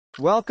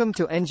Welcome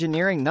to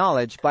Engineering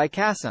Knowledge by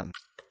Qasim.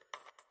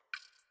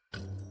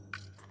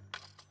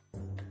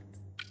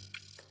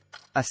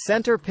 A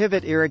center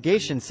pivot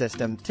irrigation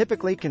system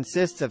typically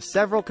consists of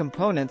several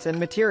components and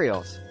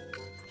materials.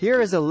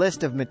 Here is a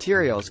list of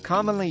materials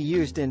commonly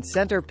used in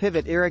center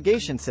pivot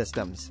irrigation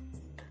systems.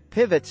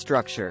 Pivot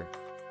structure.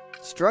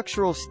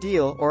 Structural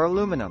steel or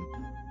aluminum.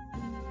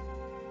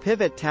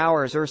 Pivot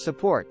towers or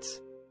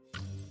supports.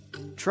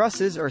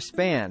 Trusses or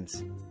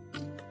spans.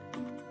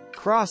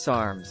 Cross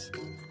arms.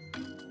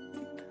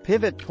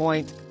 Pivot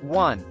point.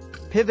 1.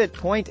 Pivot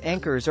point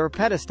anchors or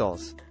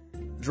pedestals.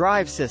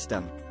 Drive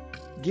system.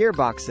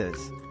 Gearboxes.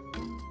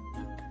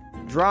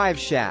 Drive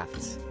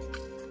shafts.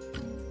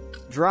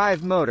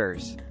 Drive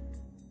motors.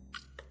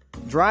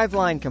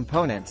 Driveline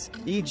components,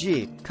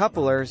 e.g.,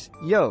 couplers,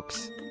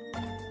 yokes.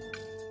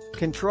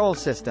 Control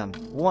system.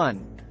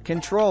 1.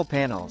 Control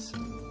panels.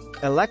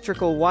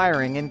 Electrical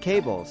wiring and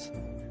cables.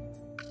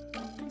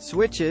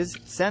 Switches,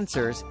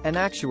 sensors, and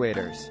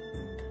actuators.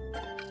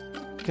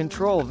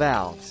 Control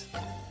valves.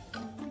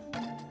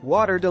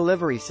 Water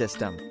delivery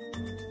system.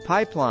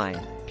 Pipeline,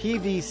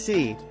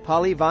 PVC,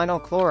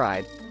 polyvinyl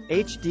chloride,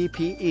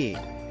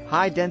 HDPE,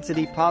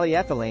 high-density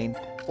polyethylene,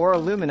 or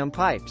aluminum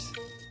pipes.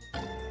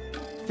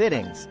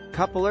 Fittings,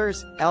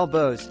 couplers,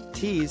 elbows,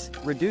 tees,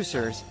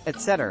 reducers,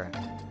 etc.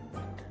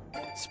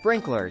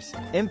 Sprinklers,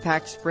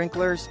 impact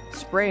sprinklers,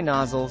 spray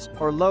nozzles,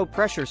 or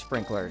low-pressure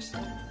sprinklers.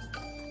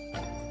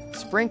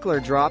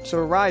 Sprinkler drops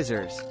or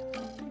risers.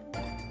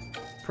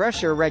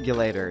 Pressure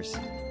regulators.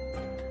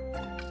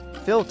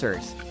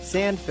 Filters,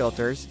 sand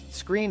filters,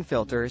 screen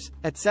filters,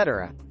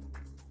 etc.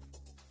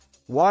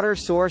 Water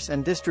source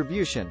and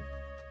distribution.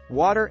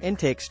 Water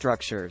intake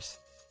structures.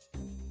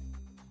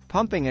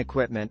 Pumping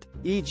equipment,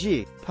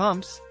 e.g.,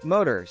 pumps,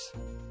 motors.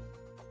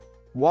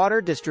 Water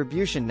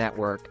distribution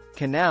network,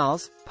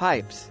 canals,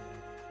 pipes.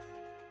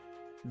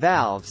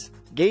 Valves,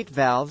 gate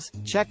valves,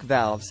 check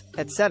valves,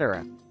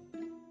 etc.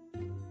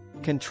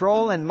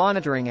 Control and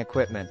monitoring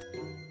equipment.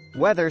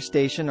 Weather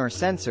station or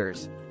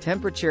sensors,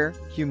 temperature,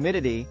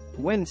 humidity,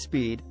 wind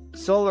speed,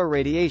 solar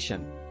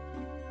radiation.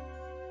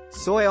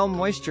 Soil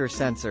moisture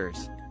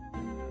sensors.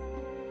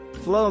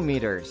 Flow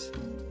meters.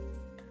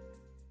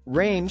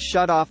 Rain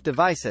shutoff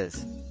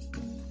devices.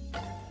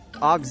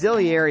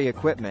 Auxiliary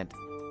equipment.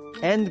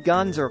 End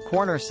guns or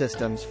corner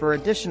systems for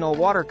additional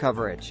water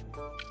coverage.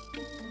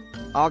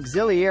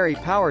 Auxiliary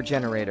power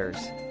generators.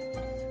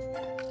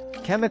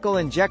 Chemical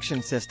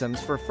injection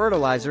systems for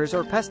fertilizers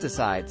or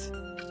pesticides.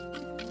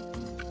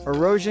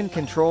 Erosion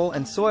control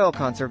and soil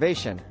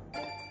conservation.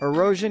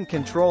 Erosion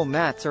control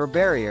mats or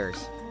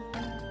barriers.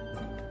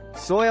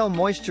 Soil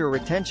moisture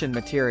retention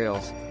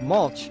materials,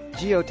 mulch,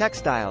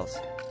 geotextiles.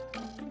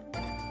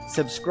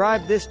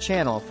 Subscribe this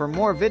channel for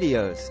more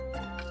videos.